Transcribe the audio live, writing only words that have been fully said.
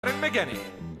Sharon McGinney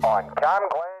on Cam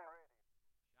Glen Radio.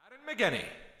 Sharon McGinney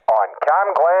on Cam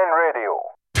Glen Radio.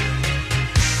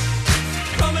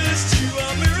 Promised you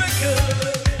America.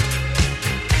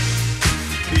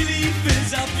 Belief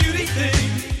is a beauty thing.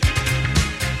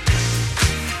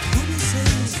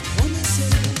 Promises.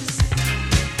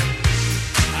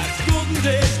 As golden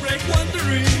days break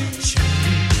wandering.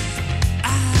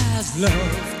 As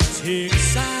love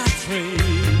takes our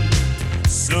train.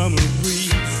 Summer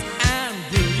breeze and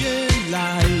brilliant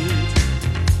light.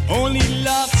 Only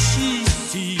love she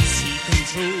sees, he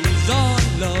controls all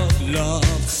love.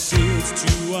 Love sails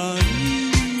to a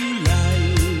new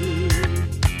life.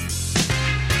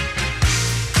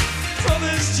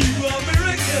 Promised you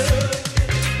America.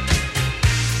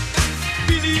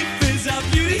 Belief is a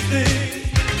beauty thing.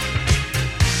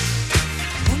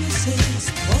 Promises.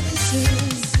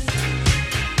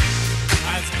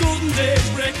 As golden days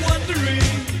break wandering.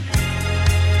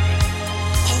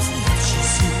 All love she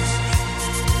sees,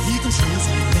 he controls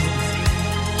all love.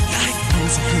 Like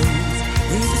knows a curve,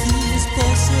 everything is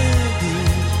possible.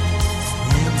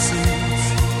 Promises,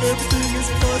 everything is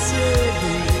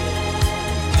possible.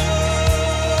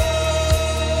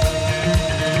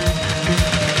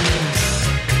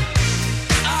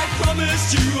 I promised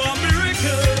you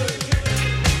America.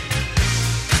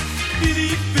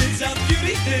 Belief is a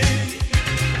beauty thing.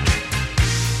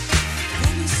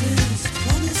 Promises.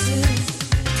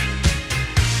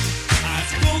 As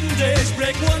golden days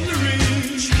break wandering.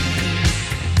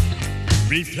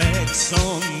 Reflects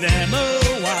on them a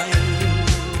while.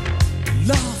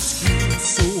 Love screams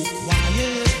so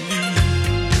quietly.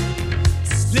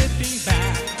 Slipping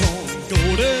back on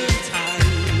golden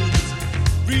times.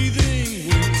 Breathing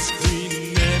windscreen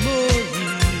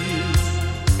memories.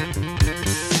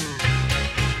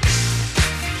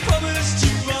 Promised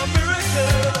you America.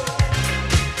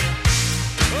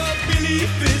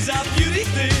 Belief is a beauty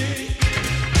thing.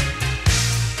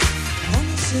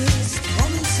 Promises.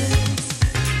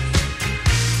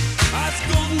 As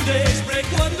golden days break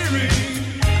wandering.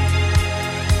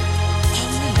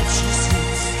 All love she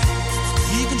sees,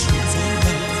 he controls all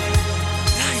love.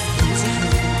 Life goes on,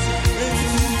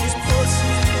 everything is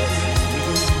possible.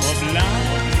 Of love,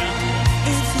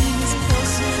 everything is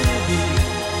possible.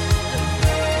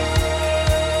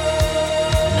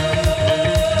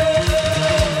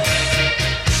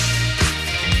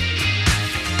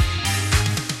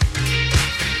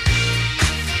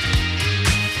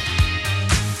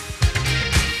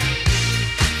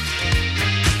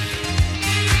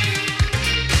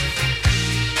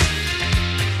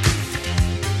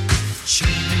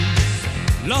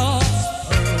 Lost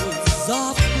pearls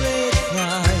of great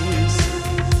price.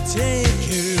 Take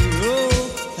care of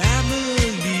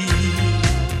family.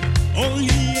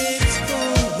 Only aims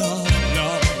for love,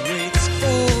 love waits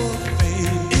for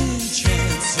fame. In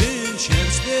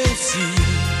chance they'll see.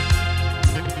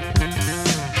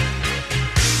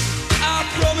 I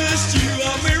promised you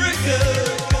America.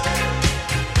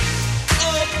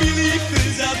 Oh, belief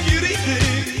is a beauty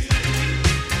thing.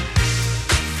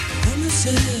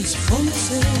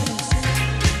 Promises.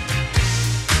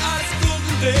 As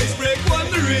golden days break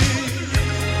wandering.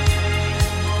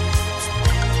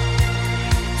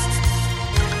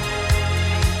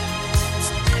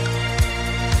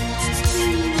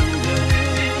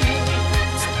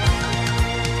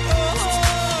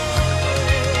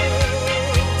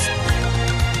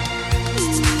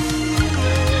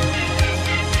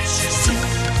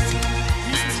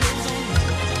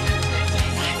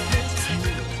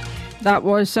 That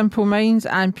was Simple Minds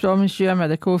and Promise You a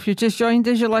Miracle. If you've just joined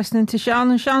us, you're listening to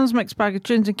Sharon and Sharon's Mixed Bag of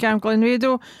Tunes in Cam Glen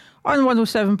Radio on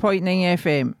 107.9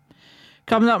 FM.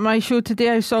 Coming up my show today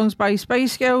are songs by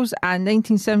Spice Girls and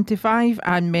 1975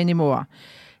 and many more.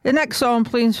 The next song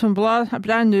playing from Blur, a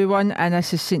brand new one, and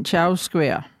this is St Charles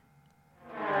Square.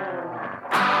 Thank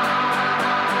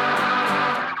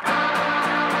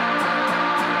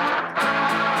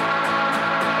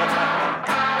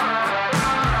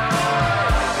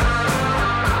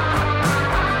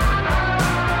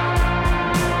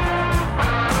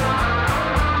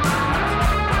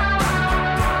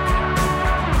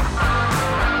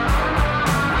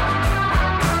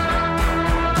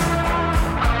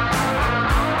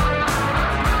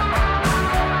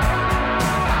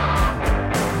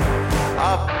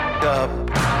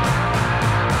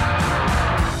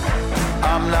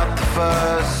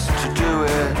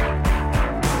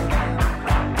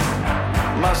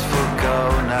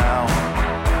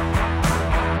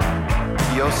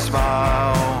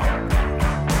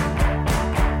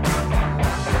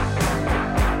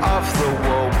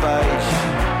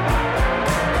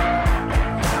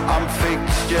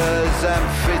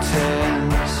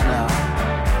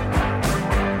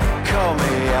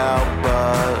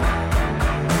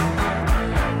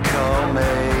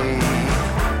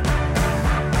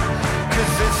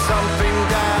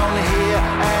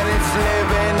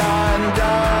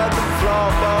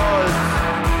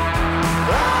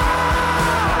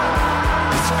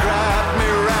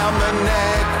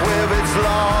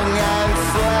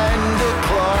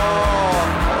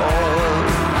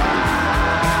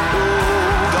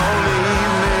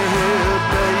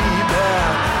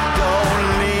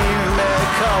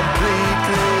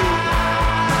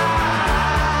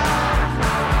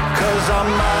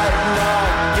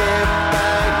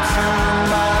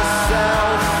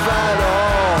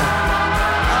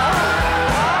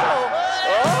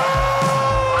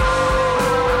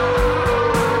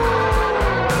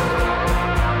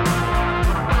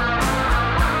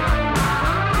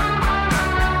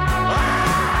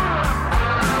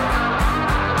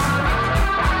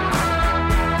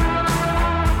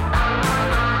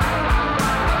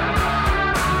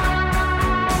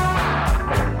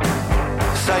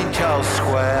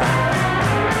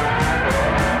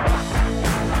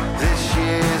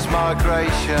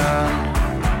migration.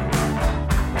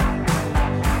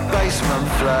 Basement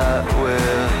flat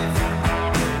with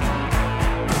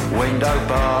window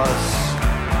bars.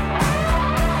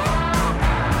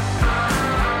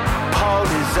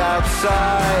 Police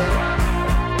outside.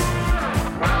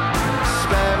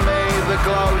 Spare me the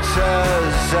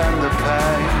gloaters and the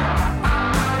pain.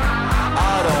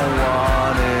 I don't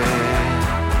want it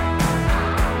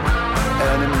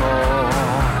anymore.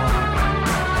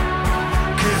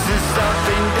 'Cause there's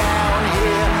something down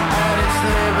here and it's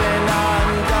living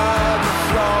under the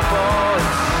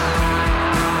floorboards.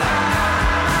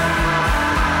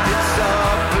 It's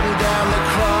up and down the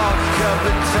clock of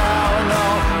the town,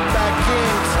 all back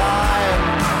in time.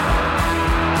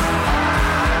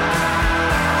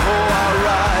 Oh,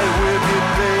 alright with you,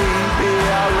 baby,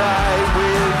 alright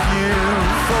with you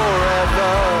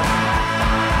forever.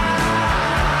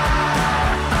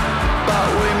 But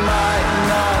we might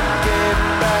not get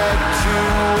back to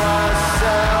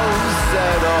ourselves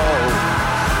at all.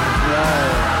 No,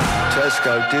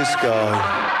 Tesco disco.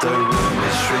 The room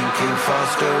is shrinking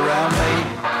fast around me.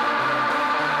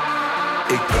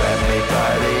 It grabbed me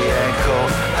by the ankle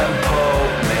and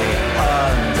pulled me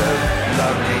under.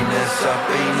 Loneliness, I've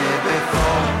been here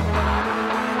before.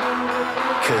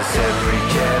 'Cause every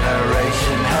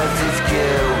generation has its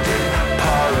gilded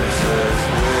pulses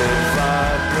with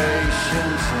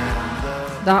vibrations in the...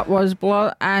 That was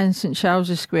Blur and St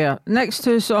Charles Square. Next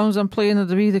two songs I'm playing are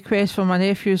the request from my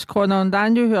nephews Connor and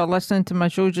Daniel, who are listening to my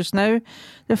show just now.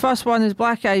 The first one is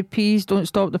Black Eyed Peas, Don't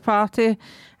Stop the Party,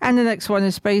 and the next one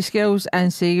is Spice Girls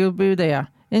and Say You'll Be There.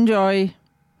 Enjoy.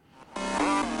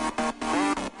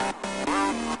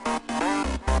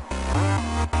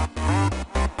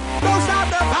 Don't stop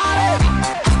the party.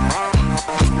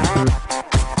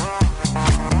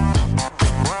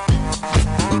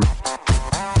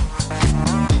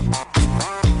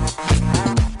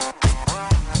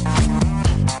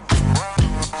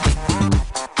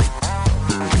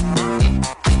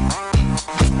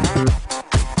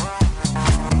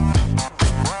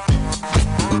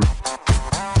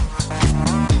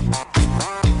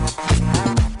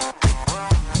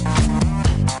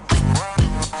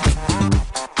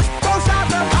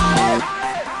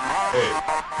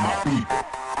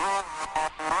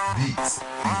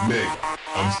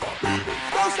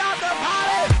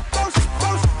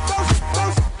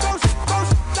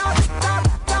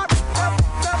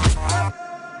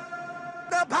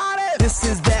 This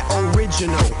is that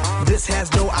original. This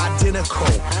has no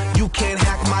identical. You can't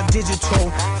hack my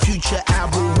digital. Future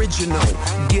aboriginal.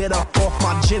 Get up off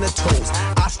my genitals.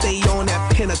 I stay on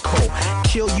that pinnacle.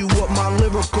 Kill you with my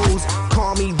lyricals.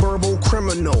 Call me verbal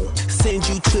criminal. Send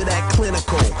you to that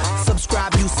clinical.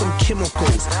 Subscribe you some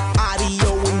chemicals.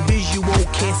 Audio and visual.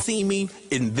 Can't see me.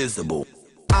 Invisible.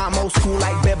 I'm old school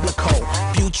like biblical,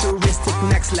 futuristic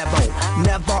next level.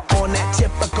 Never on that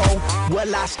typical.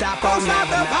 Will I stop on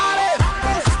the party?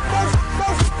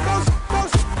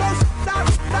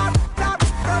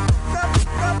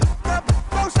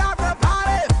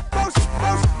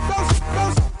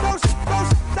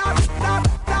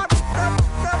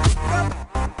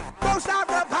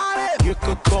 You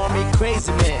could call me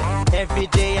crazy man. Every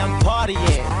day I'm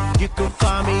partying. You can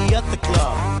find me at the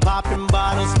club, popping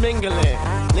bottles, mingling.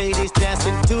 Ladies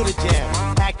dancing to the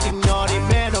jam, acting naughty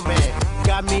man oh man.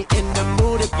 Got me in the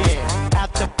mood again.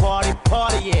 After party,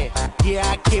 partying. Yeah,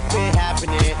 I keep it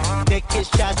happening. Taking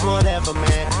shots, whatever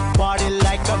man. Party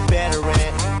like a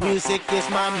veteran. Music is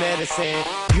my medicine.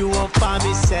 You won't find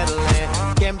me settling.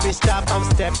 Can't be stopped, I'm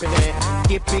stepping in.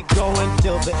 Keep it going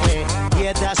till the end.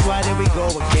 Yeah, that's right, there we go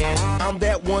again. I'm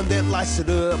that one that lights it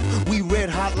up. We red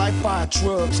hot like fire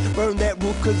trucks. Burn that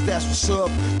roof cause that's what's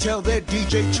up. Tell that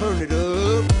DJ turn it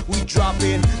up. We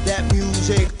dropping that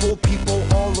music for people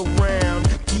all around.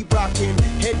 Keep rocking,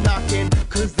 head knocking,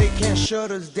 cause they can't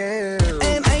shut us down.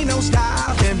 And ain't no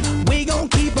stopping, we gon'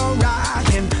 keep on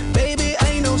rocking. Baby,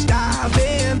 ain't no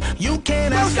stopping, you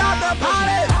can't stop the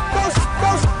party. Don't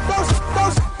stop, stop,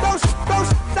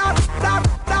 stop, stop,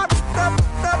 stop, stop,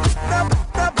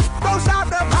 stop. Don't stop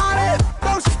the party.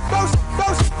 Don't stop,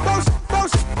 stop, stop,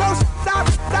 stop,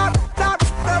 stop, stop,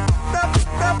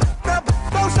 stop.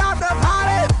 Don't stop the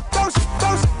party. Don't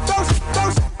stop, stop, stop,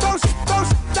 stop,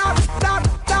 stop,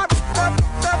 stop, stop,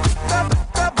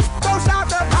 stop. Don't stop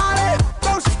the party.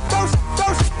 Don't stop, stop,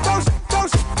 stop,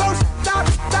 stop,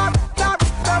 stop, stop, stop,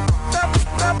 stop,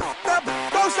 stop.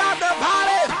 Don't stop the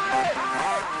party.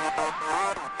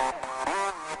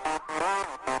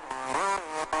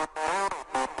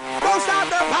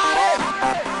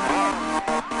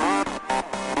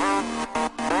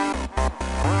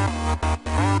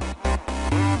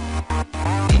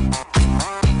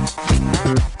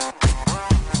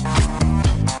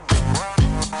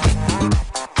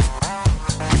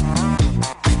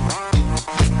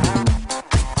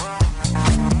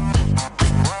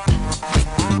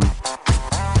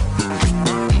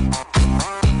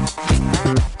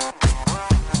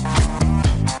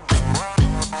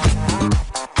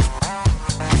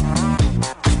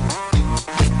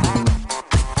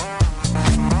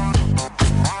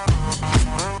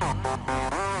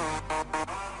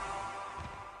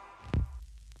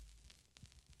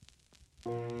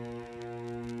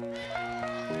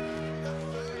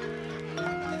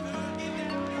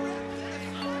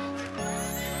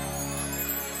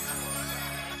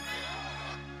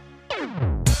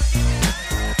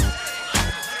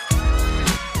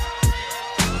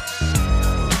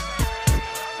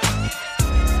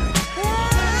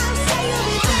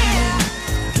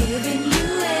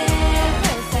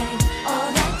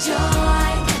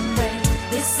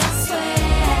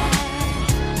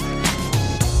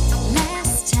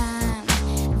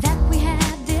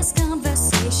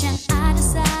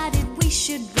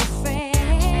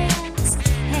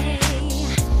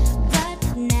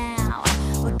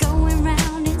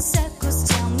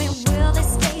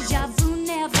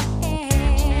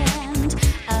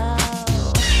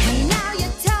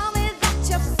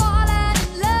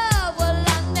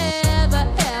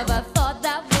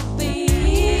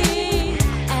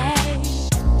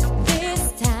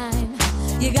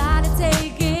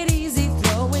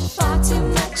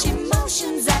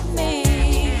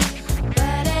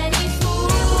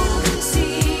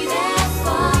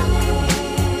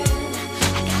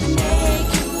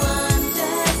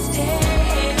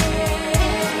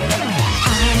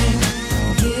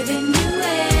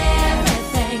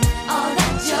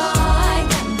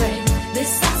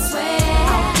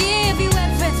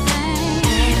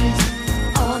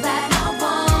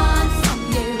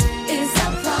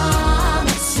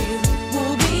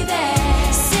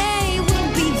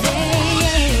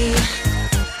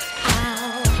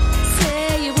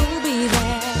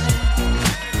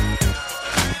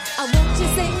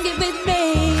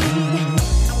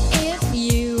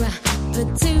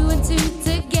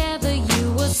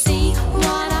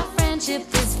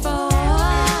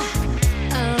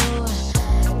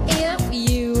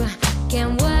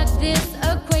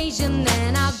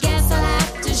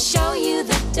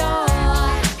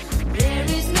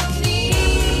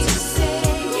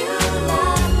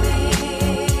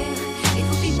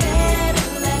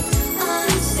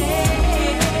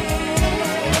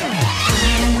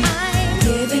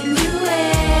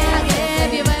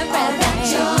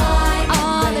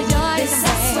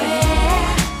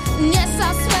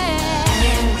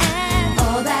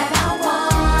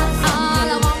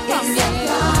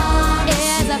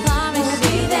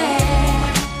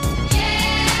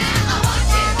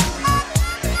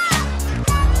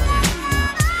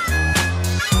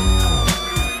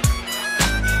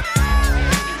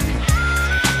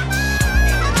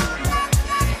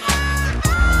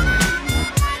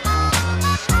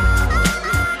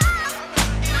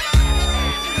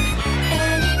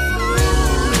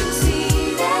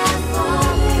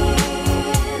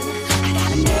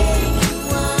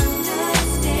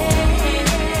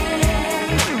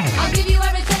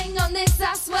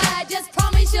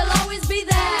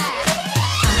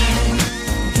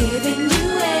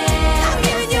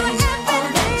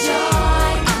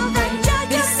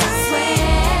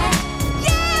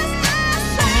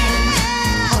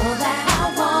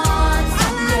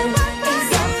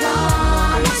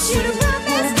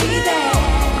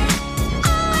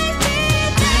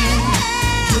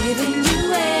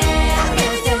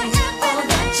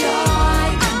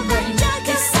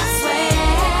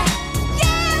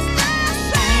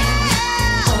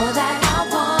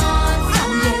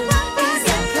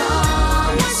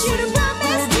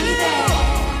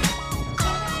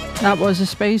 That was the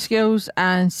Spice Girls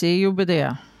and Say You'll Be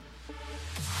There.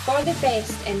 For the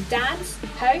best in dance,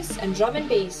 house and drum and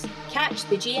bass, catch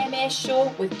the GMS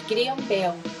show with Graham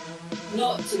Bell.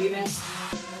 Not to be missed.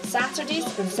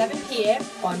 Saturdays from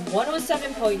 7pm on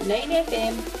 107.9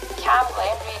 FM, Cam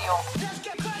Glen Radio.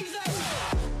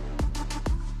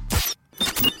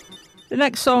 The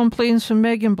next song playing is from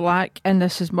Megan Black, and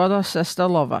this is Mother, Sister,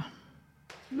 Lover.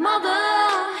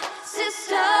 Mother,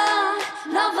 sister,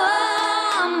 lover,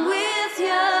 I'm with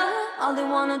ya. All they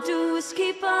wanna do is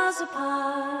keep us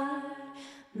apart.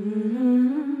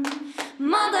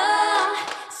 Mother,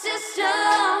 sister,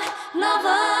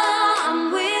 lover,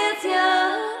 I'm with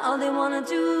ya. All they wanna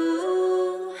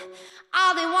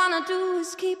do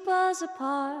is keep us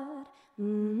apart.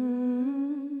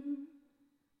 Ain't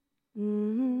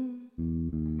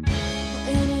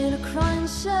it a crying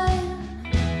shame?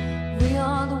 We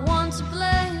are the ones to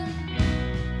blame.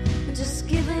 We just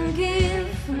give and give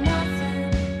for nothing.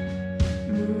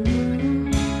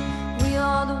 We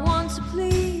are the ones to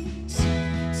please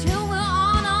till we're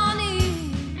on our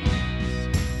knees.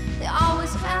 They're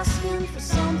always asking for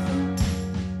something.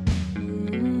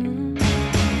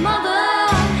 Mother,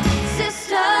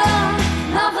 sister,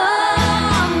 lover,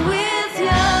 I'm with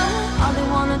ya. All they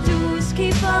wanna do is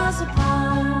keep us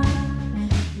apart.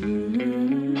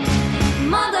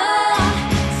 Mother,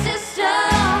 sister,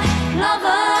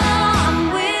 lover,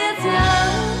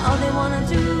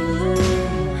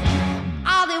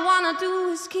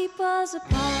 us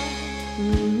apart.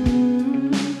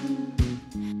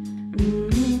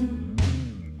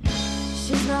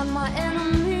 She's not my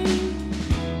enemy.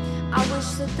 I wish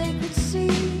that they could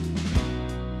see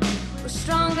we're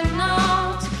stronger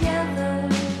now together.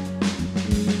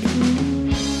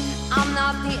 I'm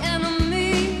not the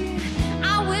enemy.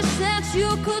 I wish that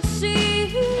you could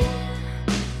see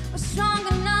we're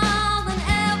stronger now than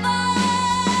ever.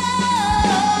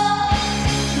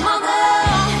 Mother,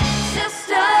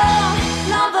 sister,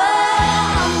 lover,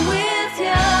 I'm with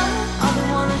you. All they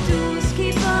wanna do is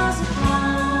keep us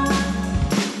apart.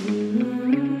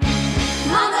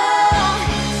 Mother,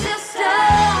 sister,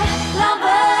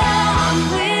 lover, I'm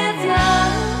with you.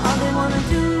 All they wanna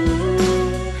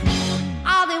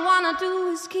do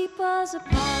is keep us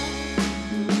apart.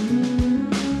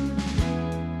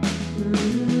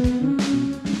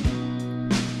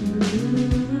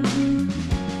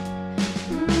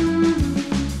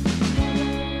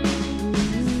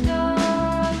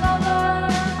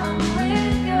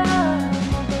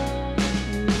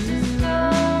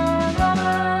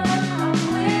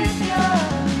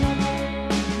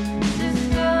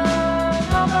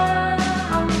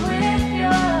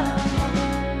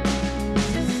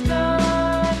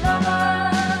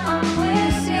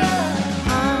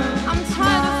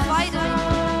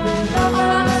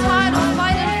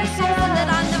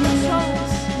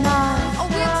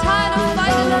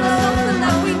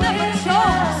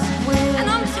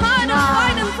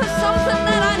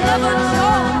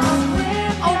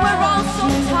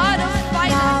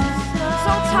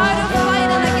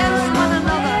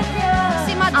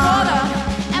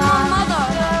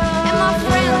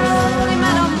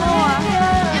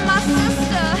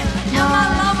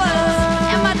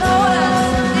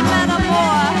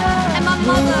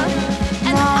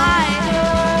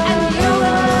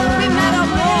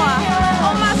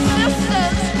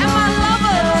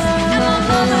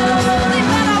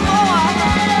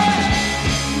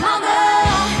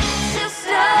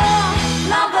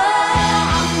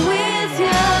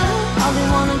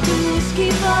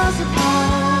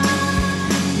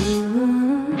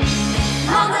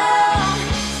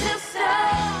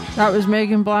 That was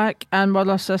Megan Black and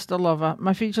Mother Sister Lover.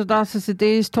 My featured artist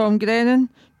today is Tom Grennan.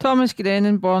 Thomas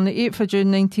Grennan, born the 8th of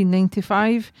June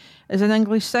 1995, is an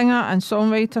English singer and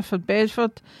songwriter for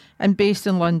Bedford and based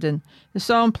in London. The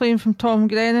song playing from Tom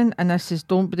Grennan, and this is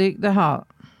Don't Break the Heart.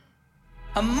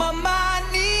 I'm on my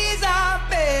knees, I'm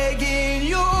begging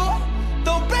you,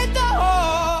 don't break the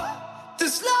heart,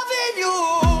 just loving you.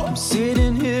 I'm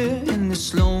sitting here in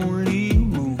this lonely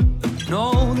room.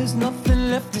 No, there's nothing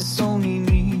left, it's only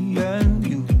me and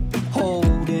you.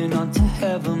 Holding on to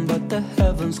heaven, but the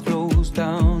heavens closed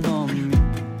down on me.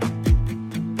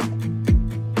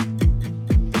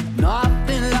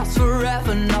 Nothing lasts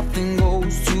forever, nothing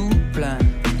goes to plan.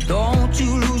 Don't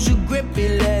you lose your grip, be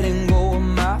letting go of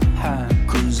my hand.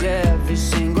 'Cause every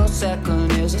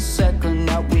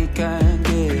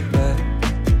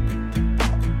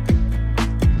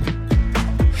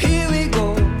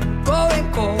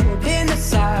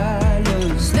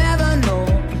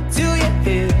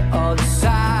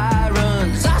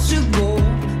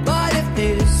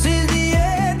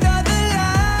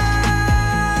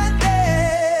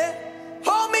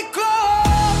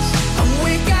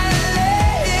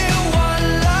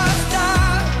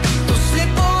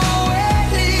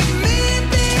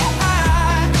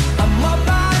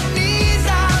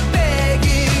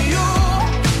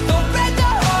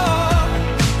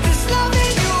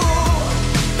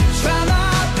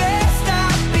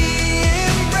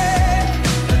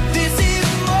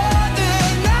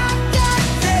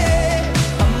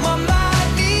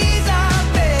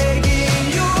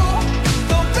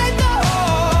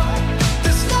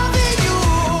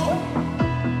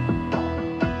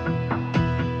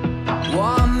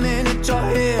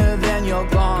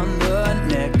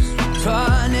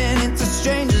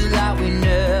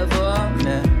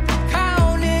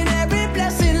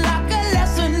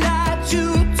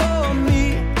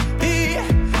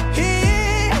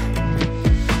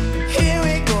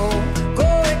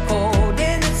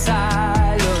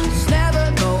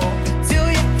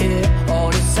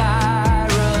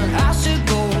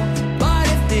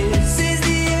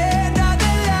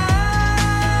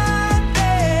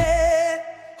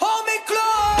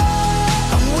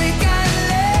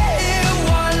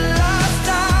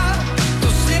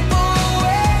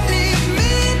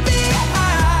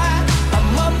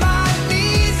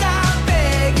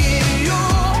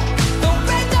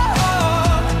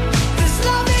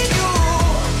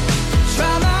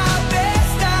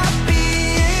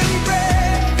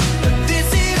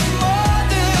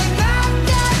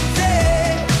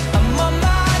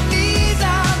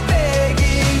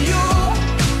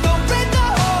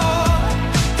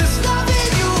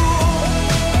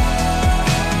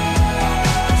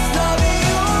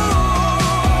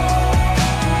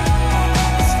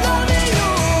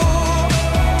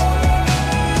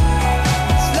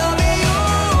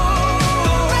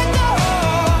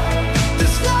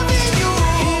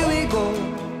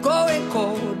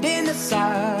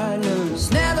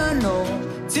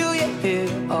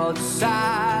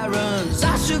sirens.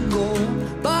 I should go,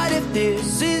 but if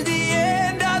this is the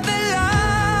end of the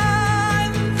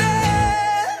line,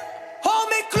 then hold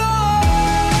me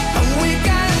close and we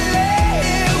can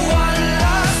live one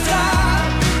last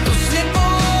time. Don't slip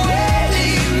away,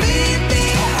 leave me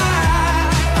behind.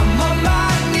 I'm on my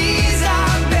knees,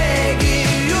 I'm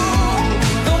begging you.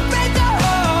 Don't break the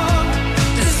heart,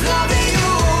 just loving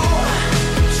you.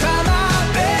 Try my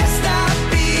best, not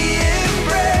being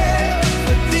brave,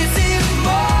 but this is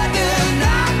more than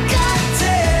I can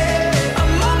take.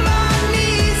 I'm on my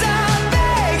knees, I'm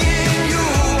begging you.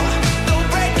 Don't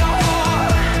break the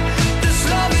heart, just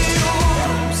loving you.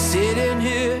 I'm sitting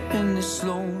here in this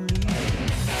lonely.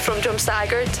 From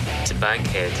Drumsagard to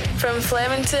Bankhead, from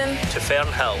Flemington to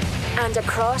Fernhill, and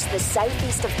across the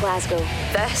southeast of Glasgow.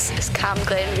 this is Cam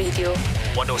Glen Radio.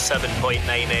 107.9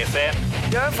 FM,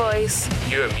 Your voice,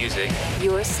 your music.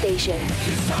 Your station.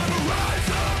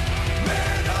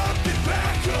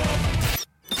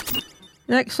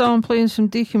 Next song playing some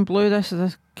Deacon Blue. This is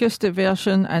the acoustic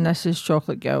version, and this is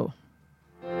Chocolate Girl.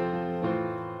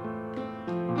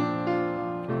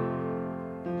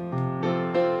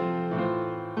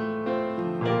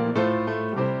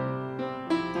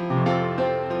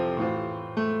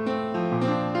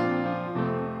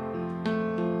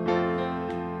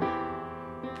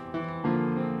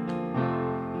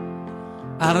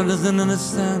 Adam doesn't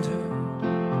understand her.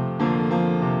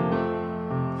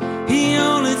 He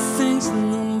only thinks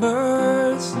in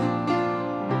numbers.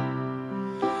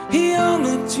 He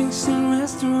only drinks in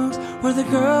restaurants where the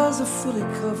girls are fully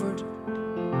covered.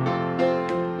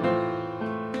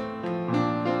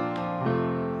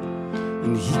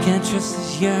 And he can't trust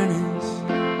his yearnings.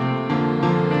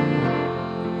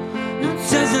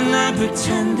 Doesn't like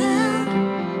pretending.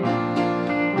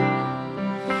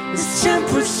 His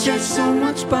temper's just so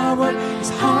much by what his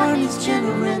heart is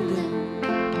generating.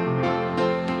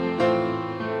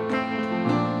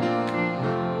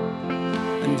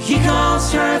 And he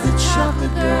calls her the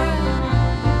chocolate girl.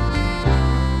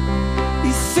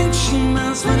 He thinks she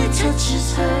melts when he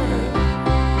touches her.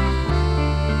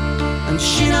 And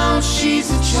she knows she's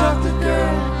a chocolate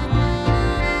girl.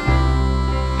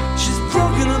 She's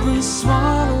broken up and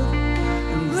swallowed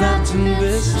and wrapped in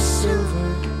bits of silver.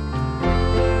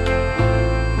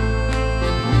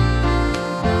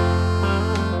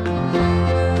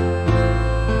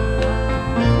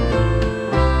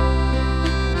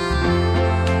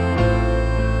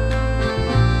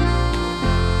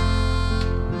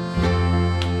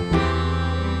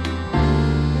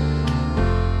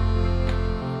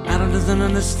 Doesn't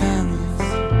understand this.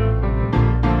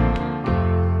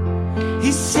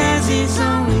 He says he's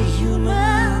only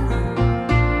human,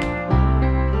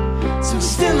 so he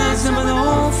still lights up with the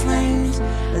old flames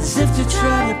as if to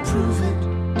try to prove it.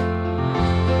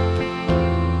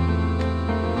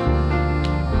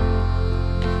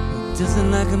 He doesn't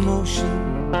like emotion,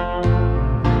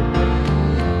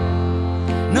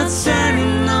 not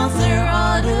standing off their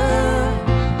order.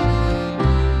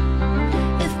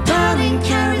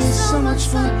 Carries so much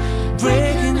fun,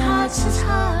 breaking hearts is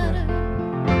harder.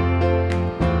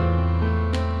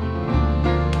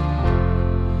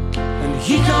 And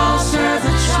he calls her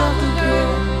the chocolate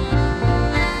girl,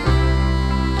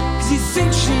 'cause he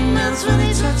thinks she melts when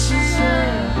he touches her.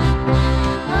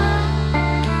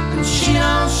 And she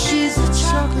knows she's a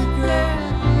chocolate girl.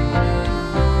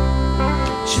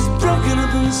 She's broken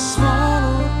up and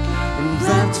swallowed and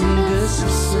wrapped in bits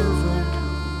of silver.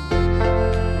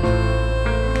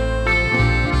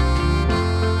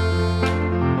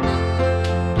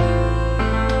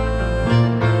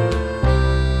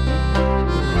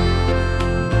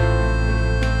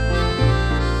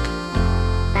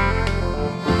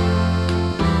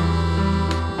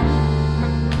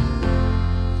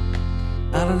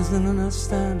 Doesn't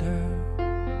understand her.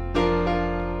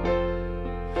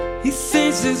 He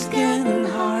thinks it's getting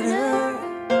harder,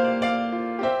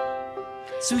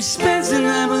 so he spends the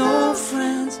night with old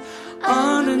friends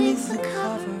underneath the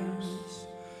covers.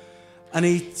 And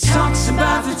he talks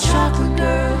about the chocolate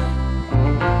girl,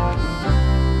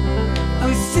 how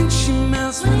he thinks she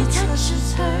melts when he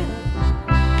touches her.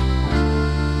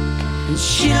 And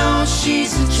she knows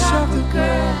she's a chocolate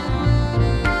girl.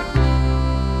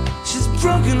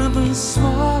 Broken up and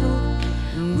swallowed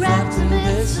and wrapped in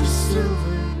bits of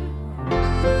silver.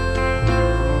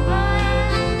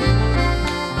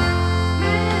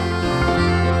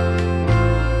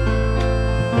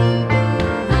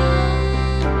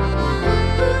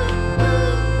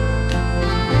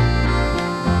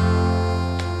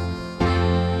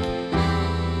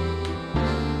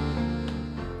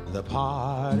 The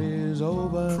party's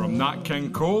over. From Nat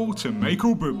King Cole to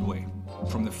Michael Bublé.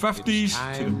 from the 50s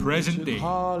to the present day.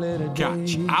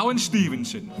 Catch Alan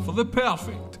Stevenson for the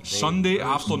perfect Sunday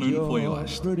afternoon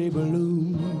playlist.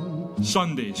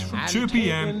 Sundays from 2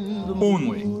 p.m.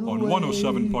 only on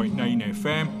 107.9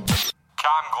 FM.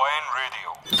 Cam Glen Radio.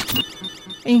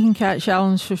 And you can catch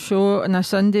Alan's show on a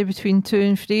Sunday between 2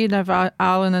 and 3, and have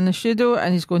Alan in the studio,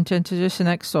 and he's going to introduce the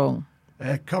next song.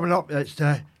 Coming up, it's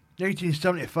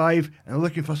 1975, and I'm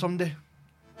looking for somebody.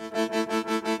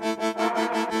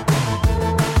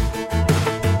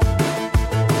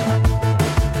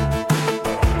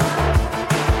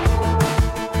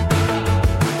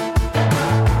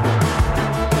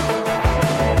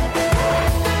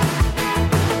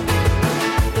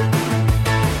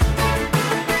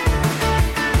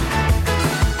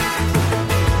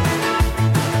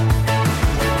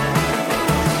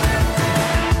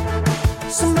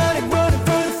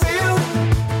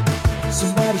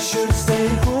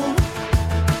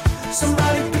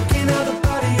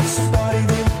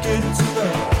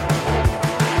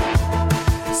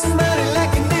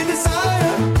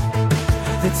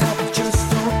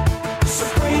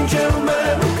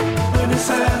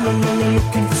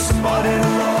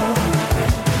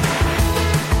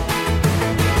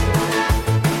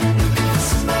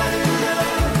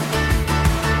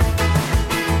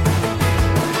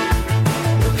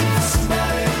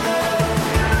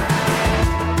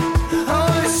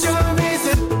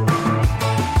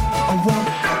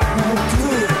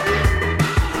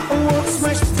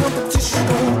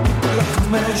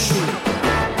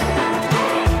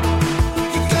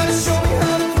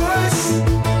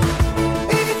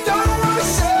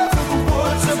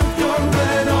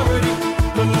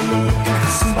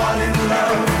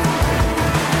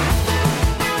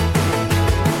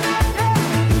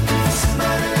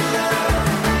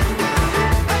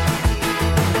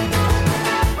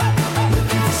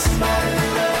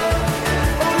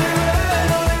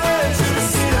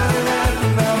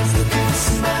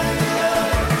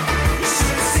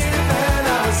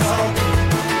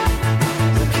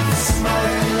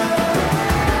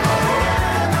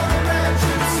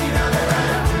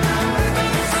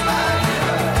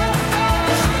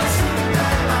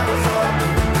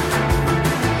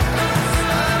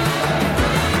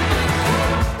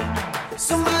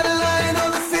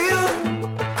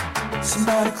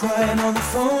 Crying on the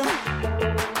phone.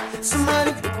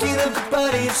 Somebody picking up the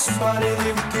body of somebody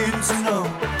they were getting to know.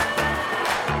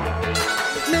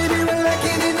 Maybe we're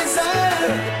lacking in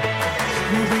desire.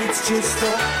 Maybe it's just a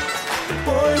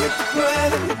boy with the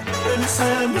plan. And his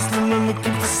hand is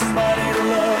looking for somebody to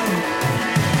love.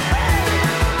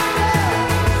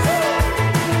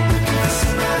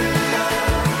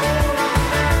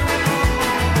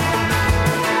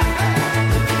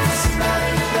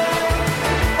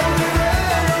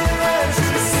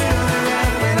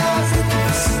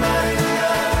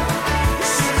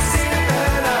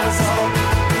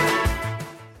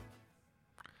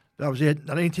 That was it,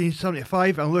 the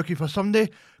 1975, I'm looking for somebody.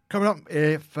 Coming up,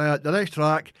 for the next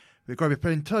track, we're going to be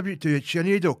paying tribute to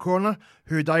Sinead O'Connor,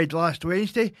 who died last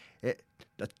Wednesday, the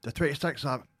 26th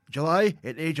of July,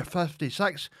 at the age of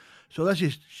 56. So this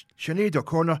is Sinead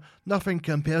O'Connor, Nothing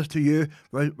Compares to You,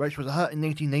 which was a hit in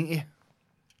 1990.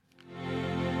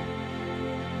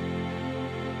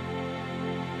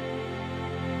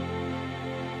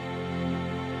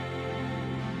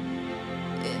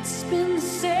 It's been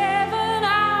 7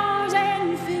 hours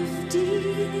and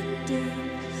 15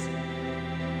 days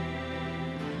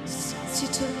since you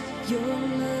took your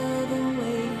love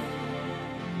away.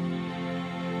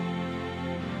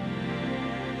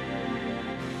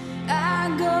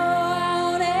 I go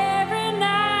out every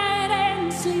night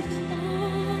and sleep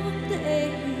all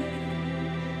day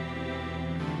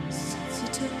since you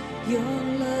took your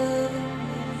love away.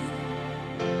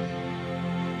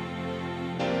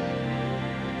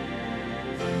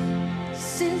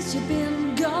 Since you've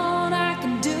been gone, I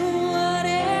can do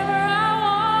whatever I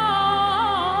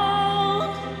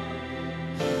want.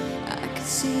 I can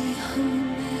see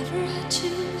whomever I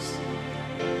choose.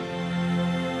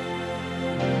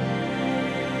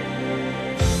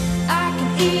 I can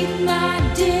eat my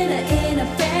dinner in a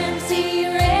fancy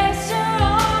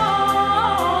restaurant,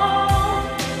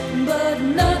 but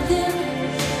nothing,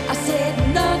 I said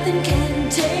nothing can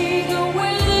take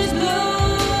away this blues.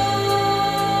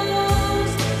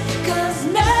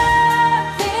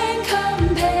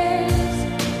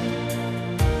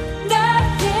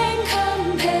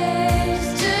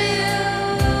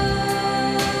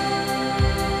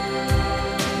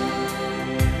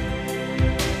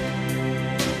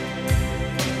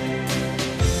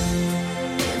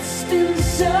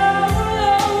 So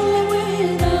lonely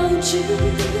without you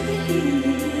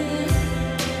here.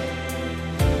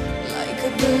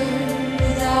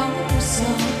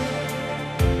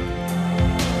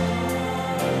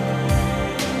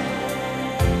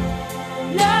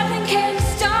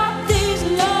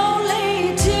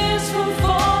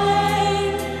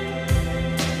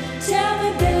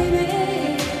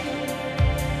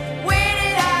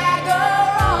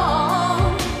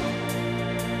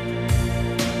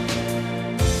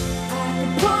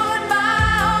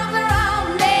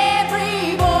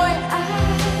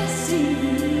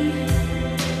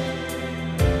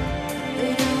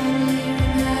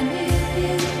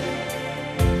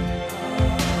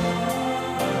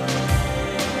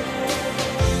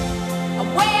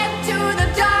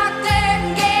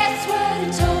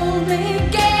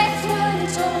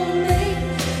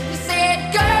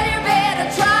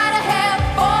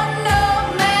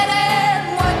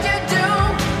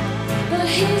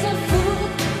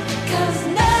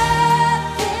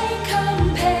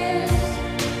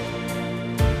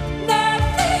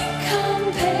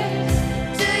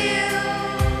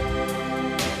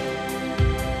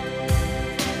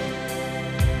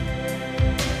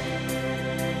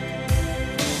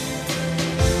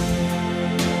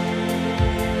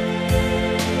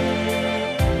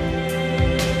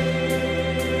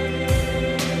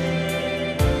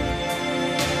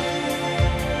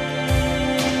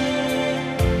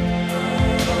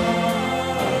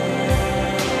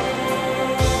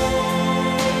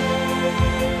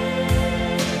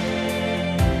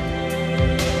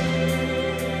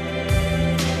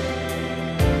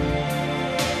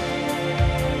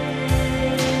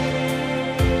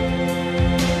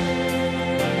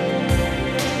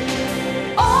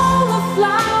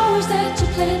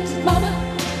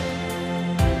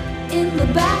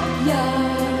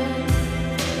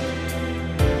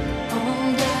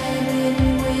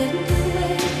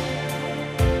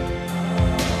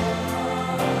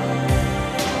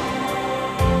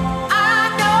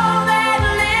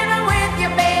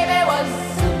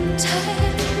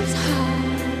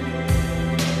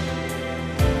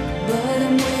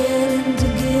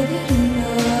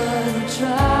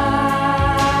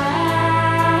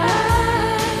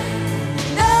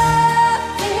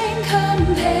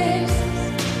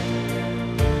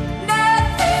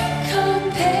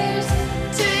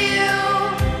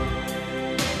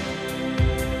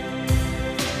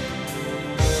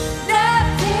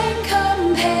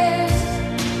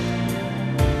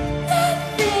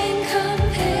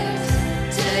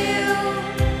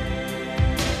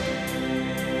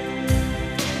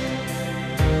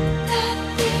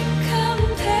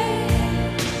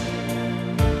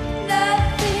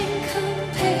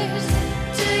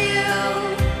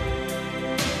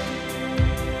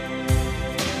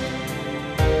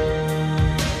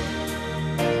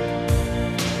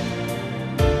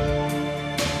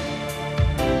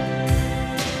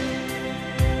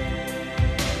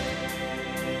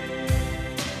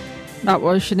 That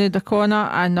was Sinead O'Connor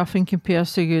and Nothing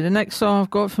Compares to You. The next song I've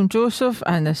got from Joseph,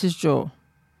 and this is Joe.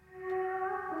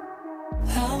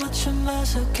 How much of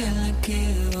myself can I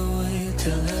give away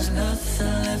till there's nothing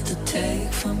left to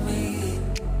take from me?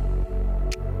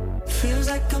 Feels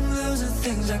like I'm losing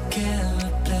things I can't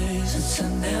replace. It's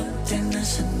an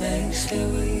emptiness that makes me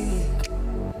weak.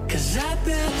 'Cause I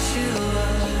bet you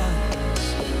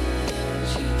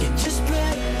just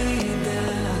break me down.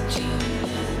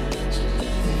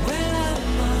 When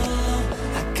I'm alone,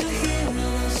 I can hear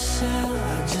the sound.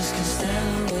 I just can't stand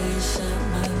the way you said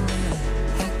my name.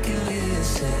 I can hear you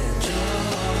say, Joe,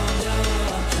 Joe,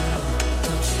 Joe,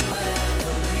 don't you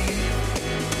ever leave.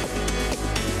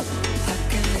 I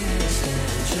can hear you say,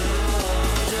 Joe,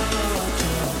 Joe,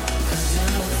 Joe, 'cause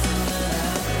you're nothing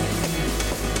without me.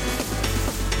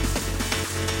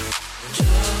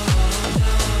 Joe,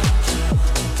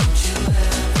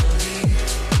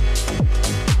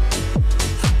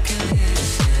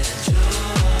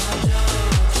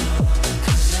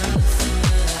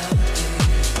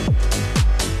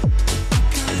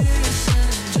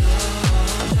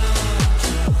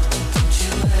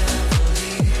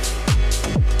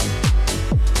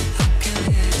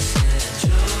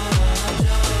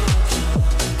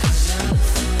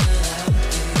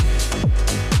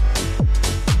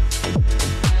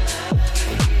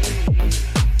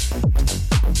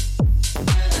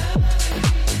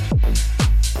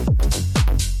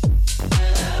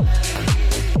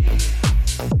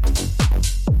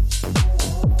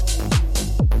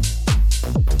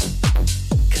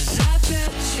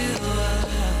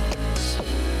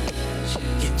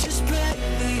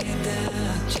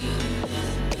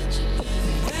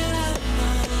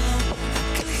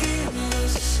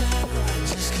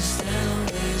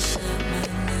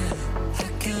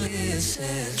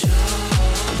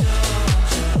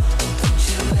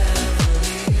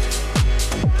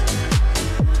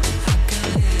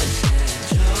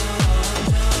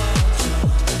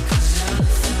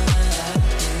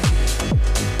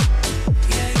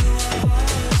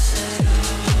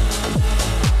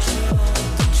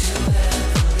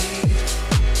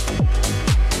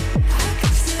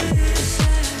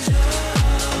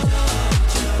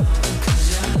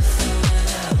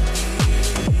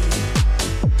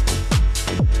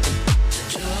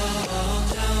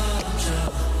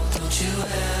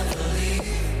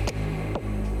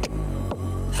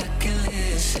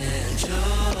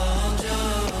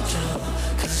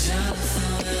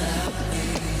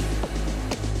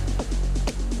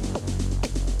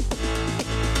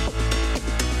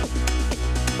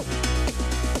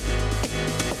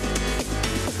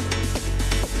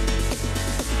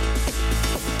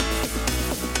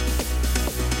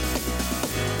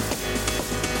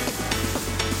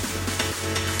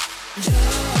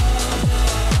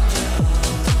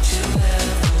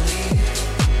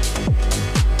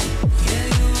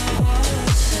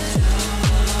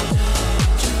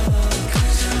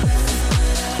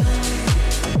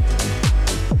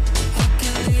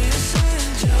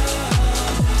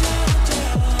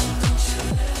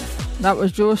 That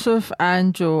was Joseph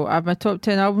and Joe. I have my top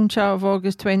 10 album chart of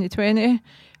August 2020.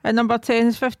 At number 10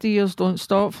 is 50 Years Don't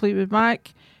Stop, Fleetwood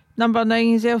Mac. Number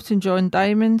 9 is Elton John,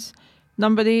 Diamonds.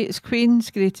 Number 8 is Queen's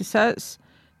Greatest Hits.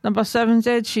 Number 7 is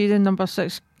Ed Sheeran. Number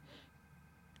 6,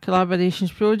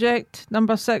 Collaborations Project.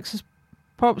 Number 6 is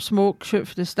Pop Smoke, Shoot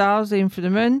for the Stars, Aim for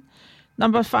the Moon.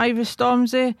 Number 5 is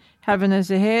Stormzy, Heaven is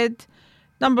Ahead.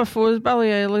 Number 4 is Billie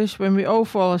Eilish, When We All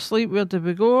Fall Asleep, Where Did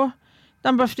We Go?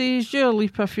 Number 3 is Dua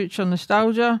Lipa, Future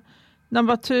Nostalgia.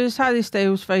 Number 2 is Harry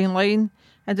Styles, Fine Line.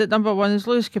 And at number 1 is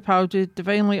Lewis Capaldi,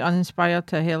 Divinely Uninspired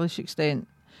to a Hellish Extent.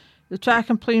 The track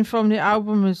I'm playing from the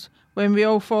album is When We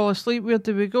All Fall Asleep, Where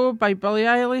Do We Go by Billie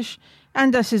Eilish.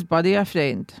 And this is Buddy a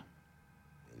Friend.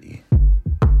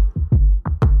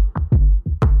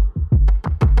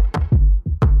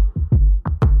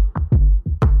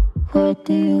 What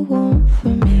do you want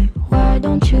from me? Why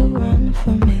don't you run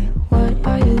from me? What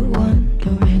are you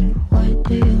wondering? What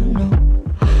do you know?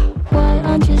 Why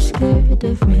aren't you scared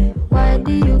of me? Why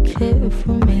do you care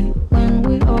for me? When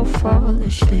we all fall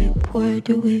asleep, where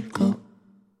do we go?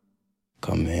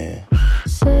 Come here.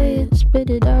 Say it, spit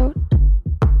it out.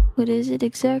 What is it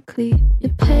exactly?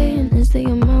 Your pain is the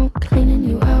amount cleaning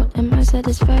you out. Am I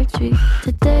satisfactory?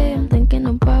 Today I'm thinking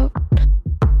about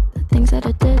the things that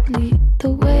are deadly.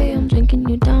 The way I'm drinking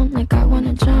you down, like I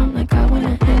wanna drown, like I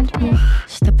wanna end me.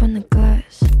 Step on the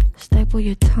glass, staple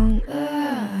your tongue.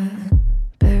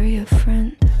 Bury a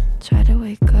friend, try to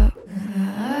wake up.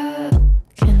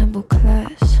 Cannibal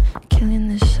class, killing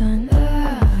the sun.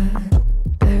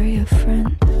 Bury a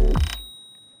friend,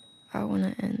 I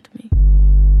wanna end me.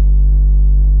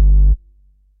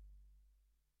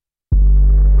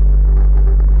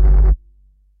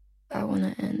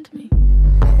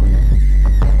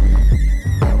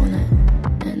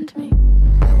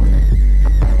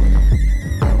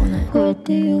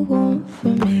 do you want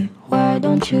from me? Why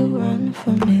don't you run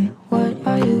from me? What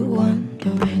are you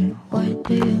wondering? What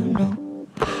do you know?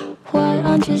 Why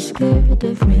aren't you scared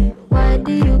of me? Why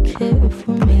do you care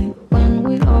for me? When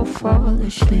we all fall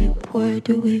asleep, where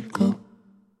do we go?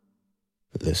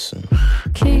 Listen.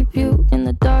 Keep you in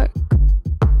the dark.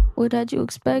 What had you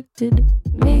expected?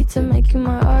 Me to make you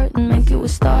my art and make you a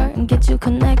star and get you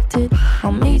connected.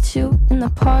 I'll meet you in the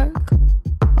park.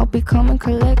 I'll be calm and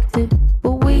collected.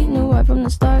 But we knew right from the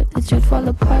start that you'd fall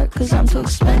apart, cause I'm too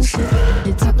expensive.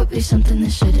 Your talk would be something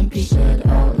that shouldn't be said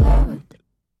out loud.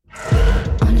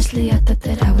 Honestly, I thought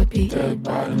that I would be dead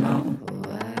by now.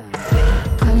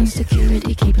 Calling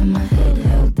security, keeping my head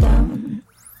held down.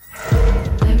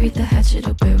 Bury the hatchet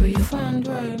or bury your friend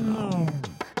right now.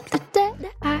 The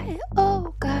debt I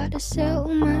owe, gotta sell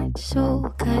my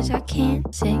soul, cause I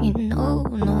can't say no,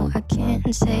 no, I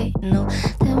can't say no.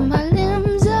 Then my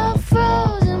limbs are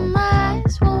frozen, my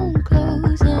eyes won't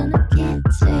close, and I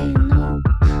can't say no,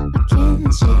 I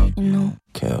can't say no.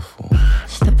 Careful.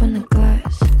 Step on the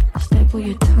glass, staple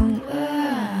your tongue,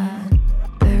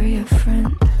 bury a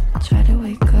friend, try to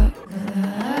wake up,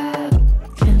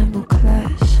 cannibal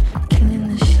class,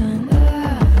 killing the sun,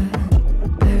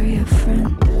 bury a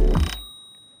friend.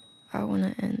 I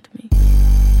wanna end me.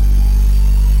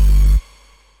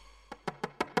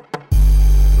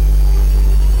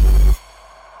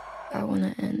 I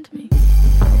wanna end me.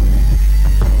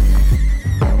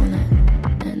 I wanna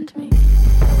end me.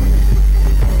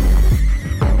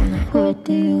 What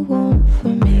do you want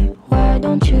from me? Why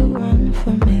don't you run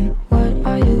from me? What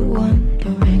are you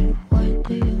wondering? What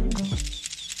do you know?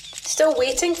 Still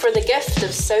waiting for the gift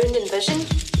of sound and vision?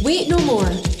 Wait no more.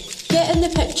 Get in the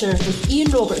picture with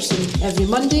Ian Robertson every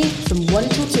Monday from 1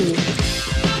 till 2.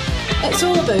 It's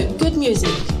all about good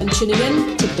music and tuning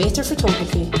in to better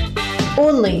photography.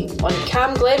 Only on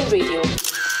Cam Glen Radio.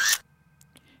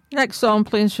 Next song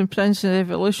playing from Prince and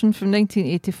Revolution from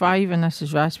 1985, and this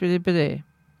is Raspberry Beret.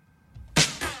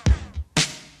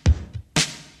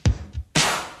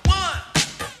 No,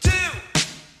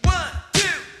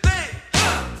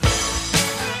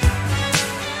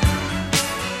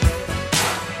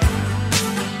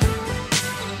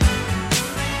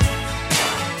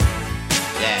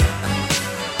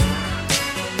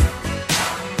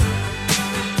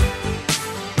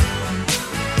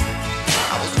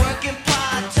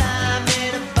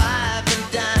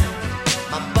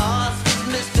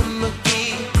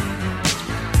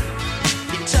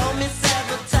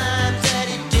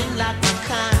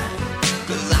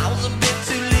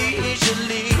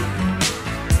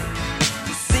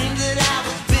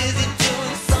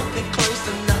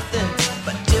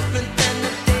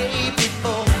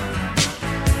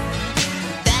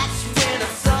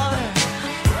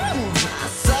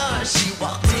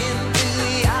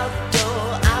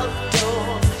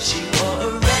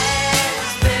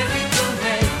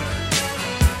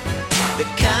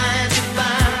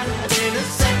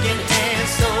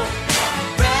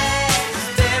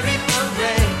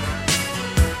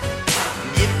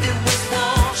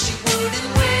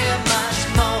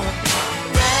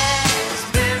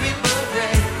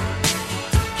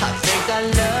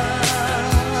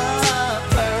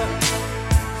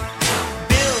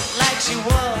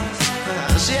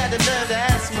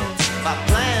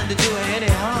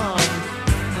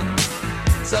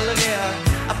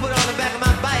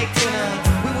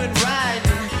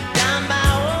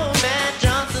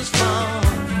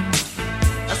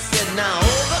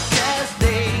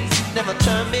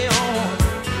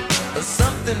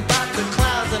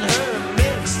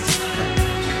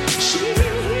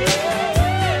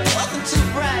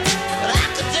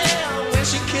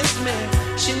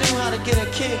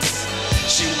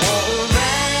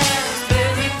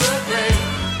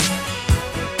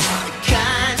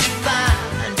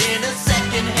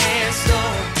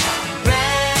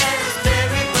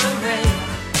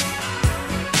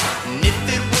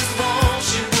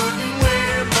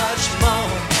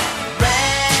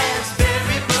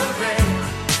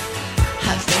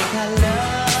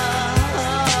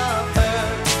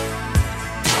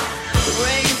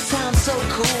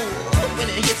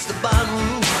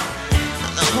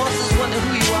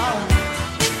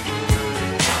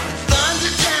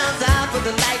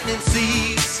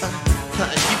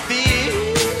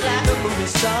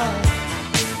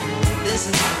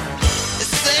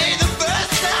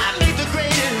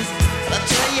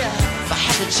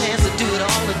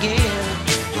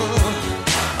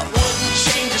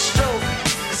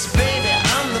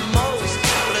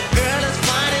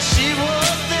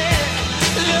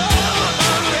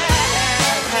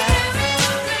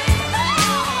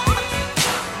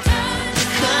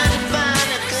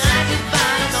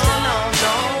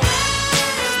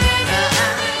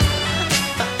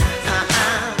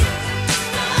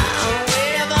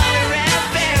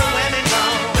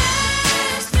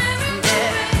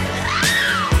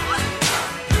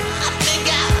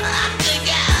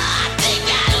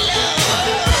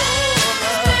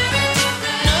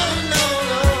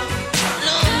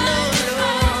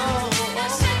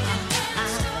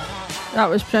 That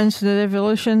was Prince of the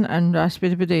Revolution and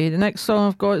Raspberry Beret. The next song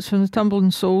I've got is from the Tumbling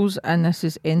Souls, and this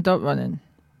is End Up Running.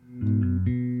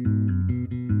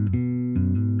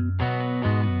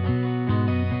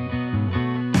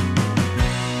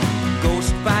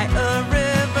 Ghost by a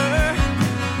river,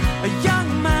 a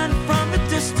young man from the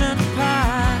distant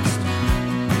past,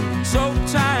 so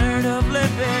tired of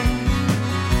living.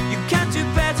 You can't do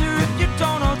better if you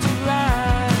don't know to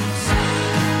last.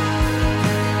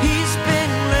 He's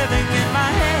been living in my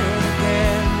head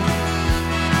again.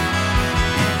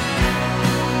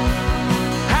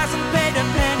 Hasn't paid a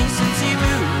penny since he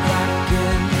moved back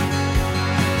in.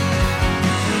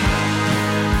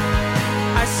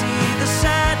 I see the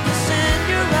sadness in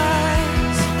your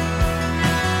eyes.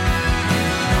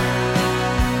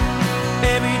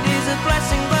 Every day's a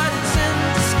blessing, but it's in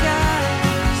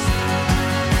disguise.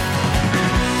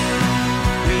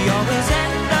 We always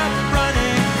end up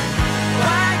running.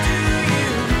 Why do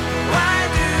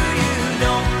you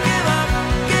don't give up,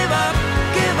 give up,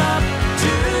 give up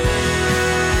too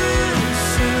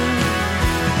soon?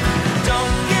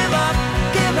 Don't give up,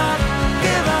 give up,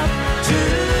 give up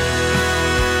too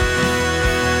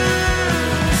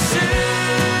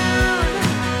soon.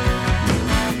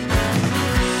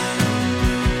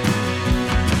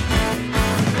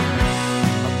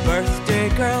 A birthday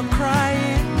girl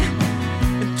crying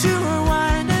into her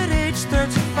wine at age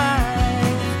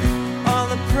 35. All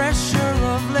the pressure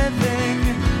of living,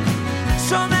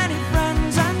 so many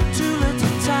friends and too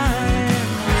little time.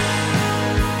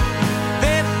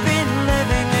 They've been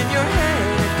living in your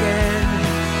head again.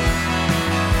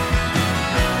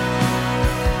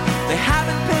 They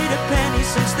haven't paid a penny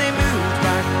since they moved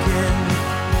back in.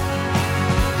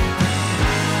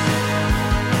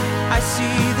 I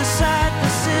see the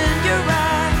sadness in your eyes.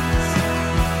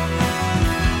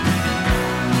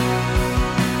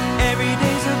 Every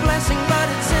day's a blessing, but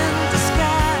it's in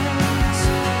disguise.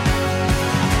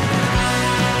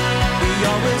 We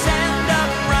always end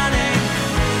up running.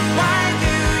 Why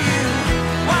do you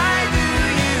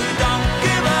don't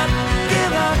give up,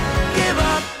 give up, give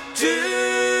up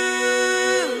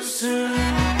too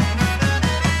soon?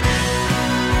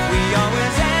 We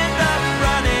always end up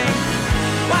running.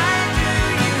 Why do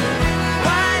you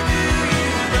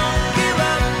don't give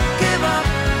up, give up,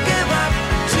 give up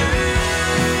too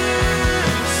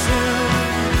soon?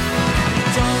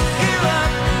 Don't give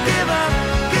up, give up,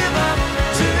 give up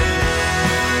too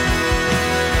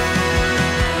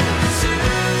soon.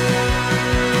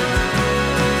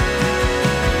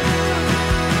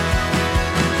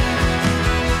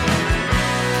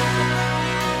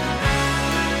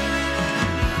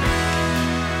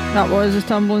 That was the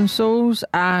Tumbling Souls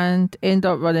and End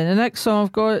Up Running. The next song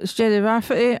I've got is Jerry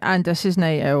Rafferty, and this is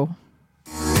Night Owl.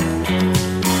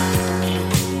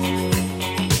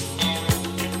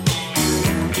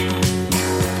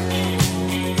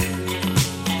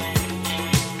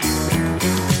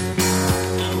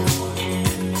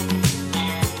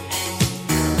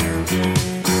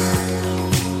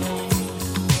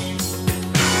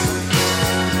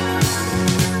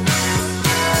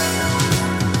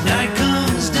 Night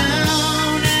comes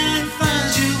down and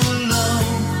finds you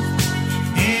alone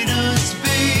in a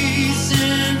space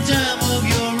and time.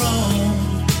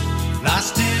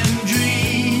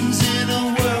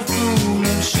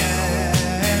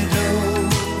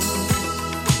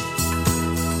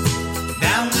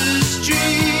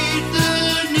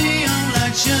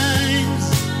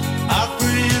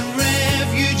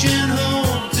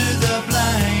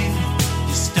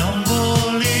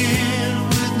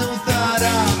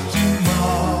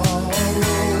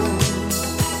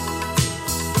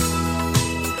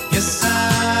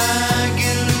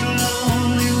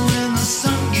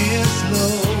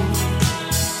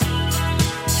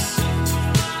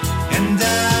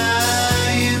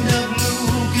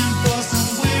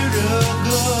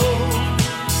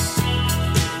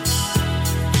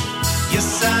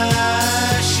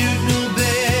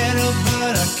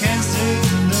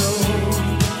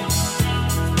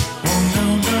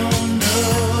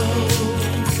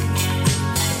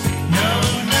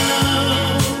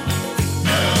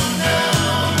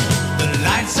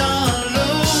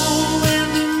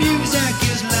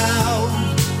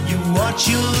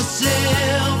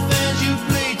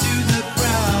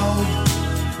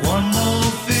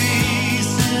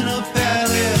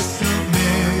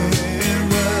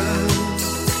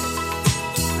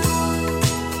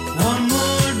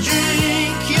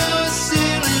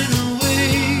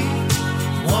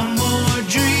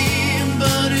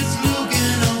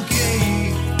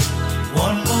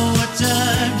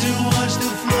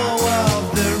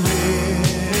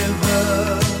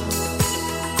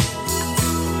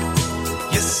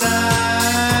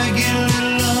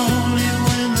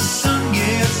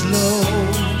 low,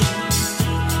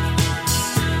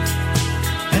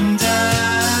 and I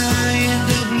end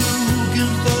up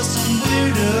looking for somewhere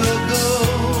to go.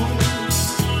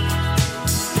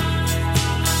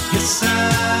 Yes, I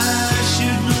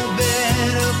should know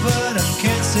better, but I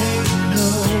can't say no.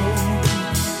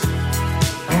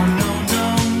 Oh no, no,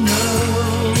 no.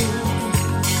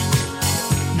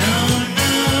 No,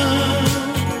 no.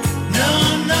 No,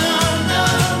 no, no,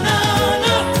 no,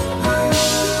 no.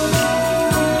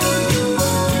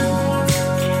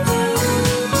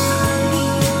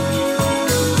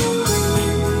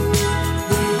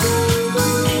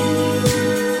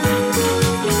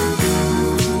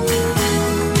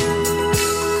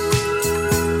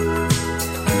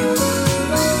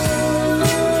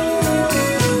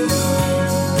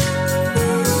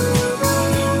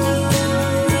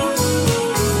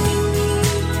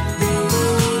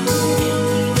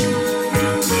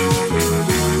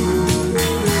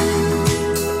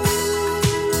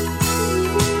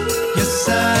 Yes,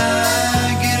 I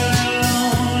get a little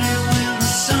lonely when the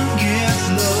sun gets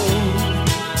low,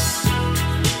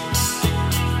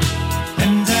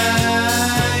 and I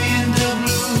end up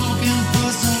looking for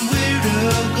somewhere to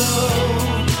go.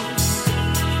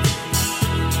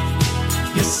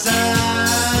 Yes, I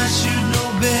should know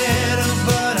better,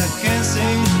 but I can't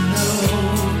say no.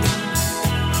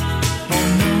 Oh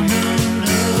no, no,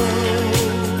 no.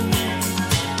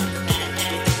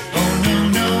 Oh no,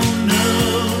 no, no.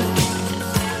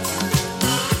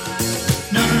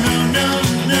 No, no, no,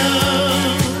 no.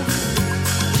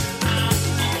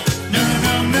 No,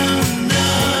 no, no, no.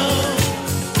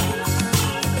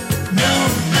 No,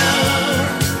 no.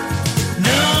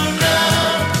 No, no.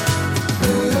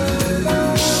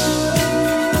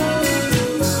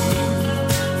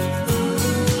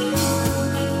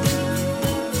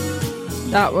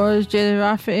 That was Jerry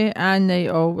Rafferty and Night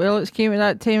All. Well, it's came at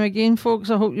that time again, folks.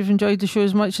 I hope you've enjoyed the show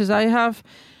as much as I have.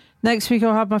 Next week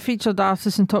I'll have my featured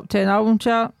artist and top 10 album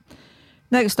chart.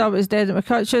 Next up is Dead at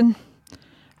McCutcheon.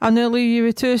 I'll now leave you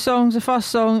with two songs. The first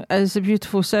song is The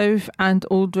Beautiful South and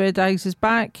Old Red Eyes Is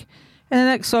Back. And the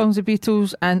next song's The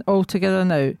Beatles and All Together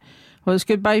Now. Well, it's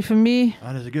goodbye from me.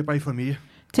 And it's a goodbye from me.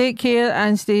 Take care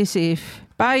and stay safe.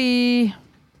 Bye.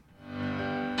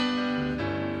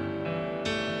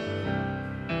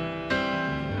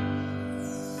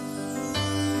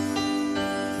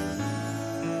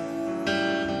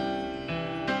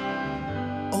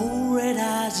 Old Red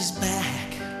Eyes is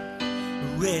back,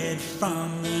 red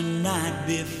from the night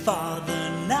before, the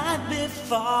night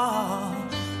before.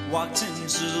 Walked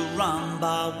into the rum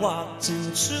bar, walked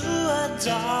into a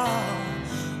door.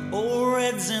 Old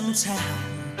Red's in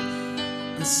town,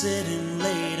 and sitting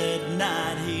late at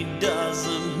night, he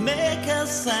doesn't make a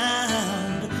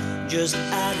sound, just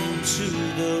adding to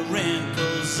the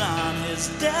wrinkles on his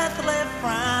deathly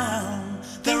frown.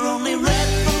 They're only red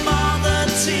from all the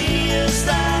tears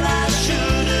that I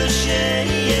should have shed.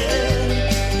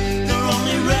 They're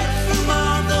only red from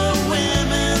all the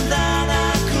women that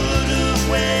I could have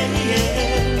wed.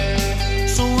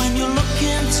 So when you look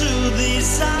into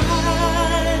these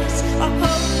eyes, I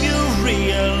hope you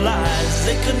realize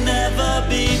they could never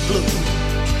be blue.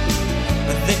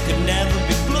 They could never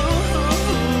be blue.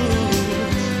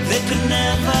 They could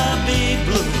never be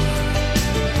blue.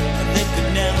 They could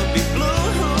never be blue.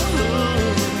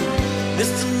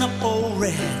 Listen up, Old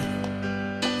Red.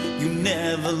 You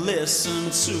never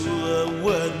listened to a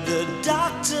word the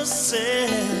doctor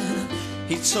said.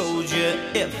 He told you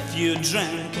if you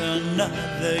drank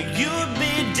another, you'd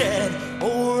be dead.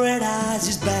 Old Red Eyes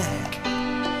is back.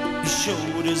 His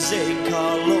shoulders ache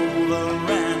all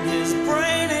over and his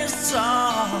brain is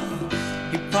torn.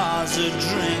 He pours a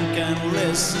drink and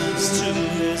listens to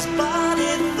his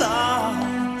body thought.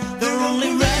 They're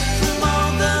only red from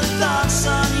all the thoughts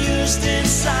unused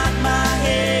inside my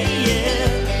head.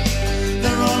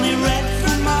 They're only red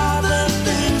from all the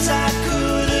things I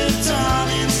could have done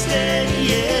instead.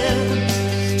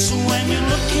 So when you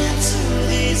look into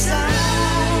these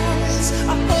eyes,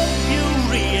 I hope you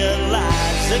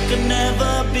realize they could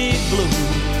never be blue.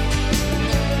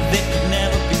 They could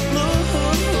never be blue.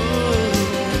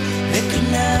 They could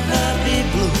never be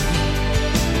blue.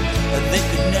 They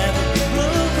could never be blue.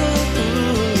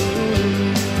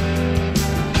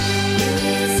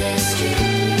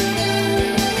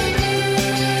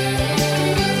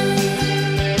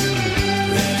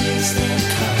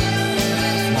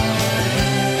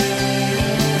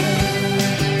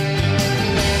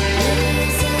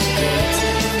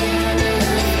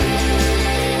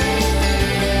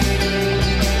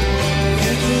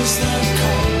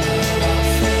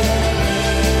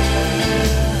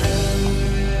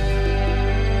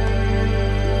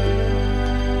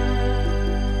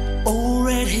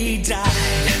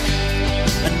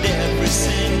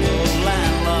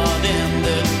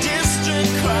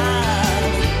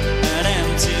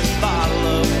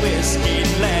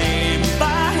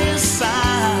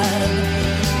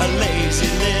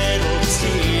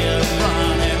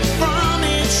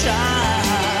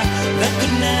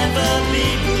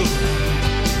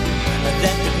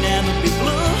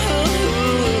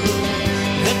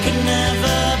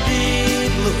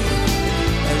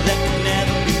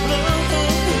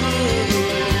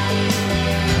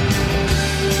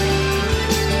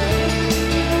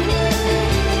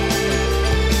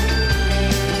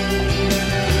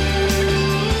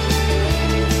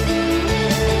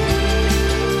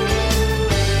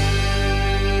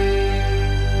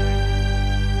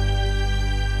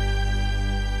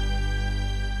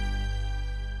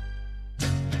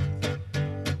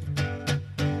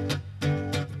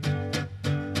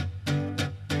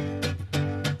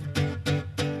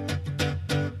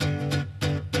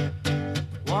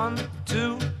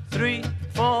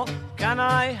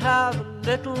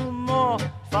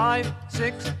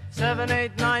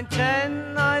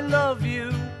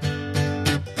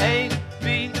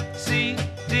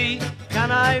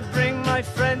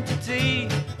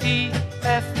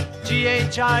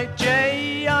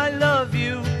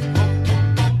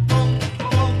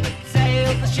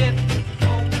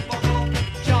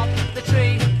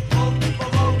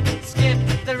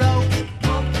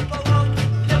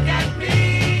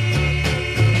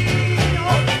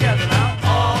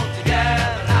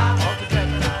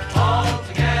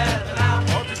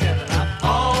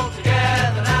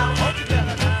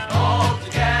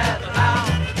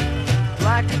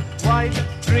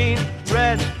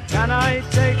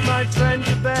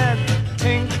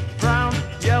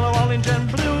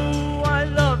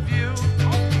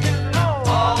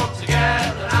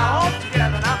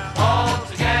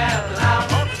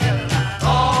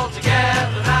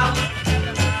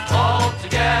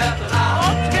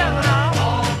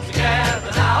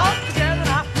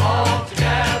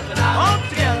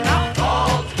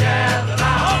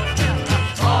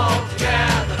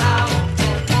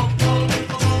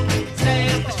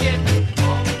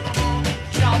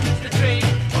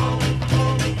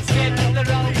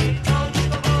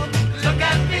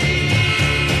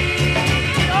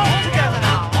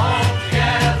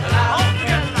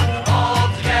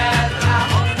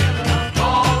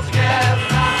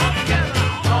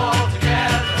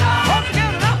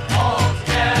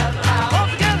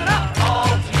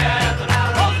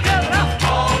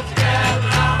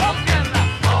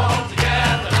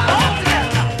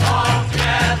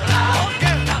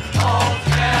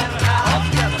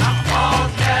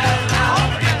 together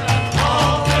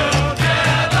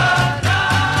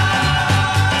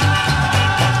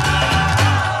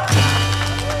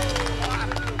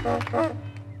now.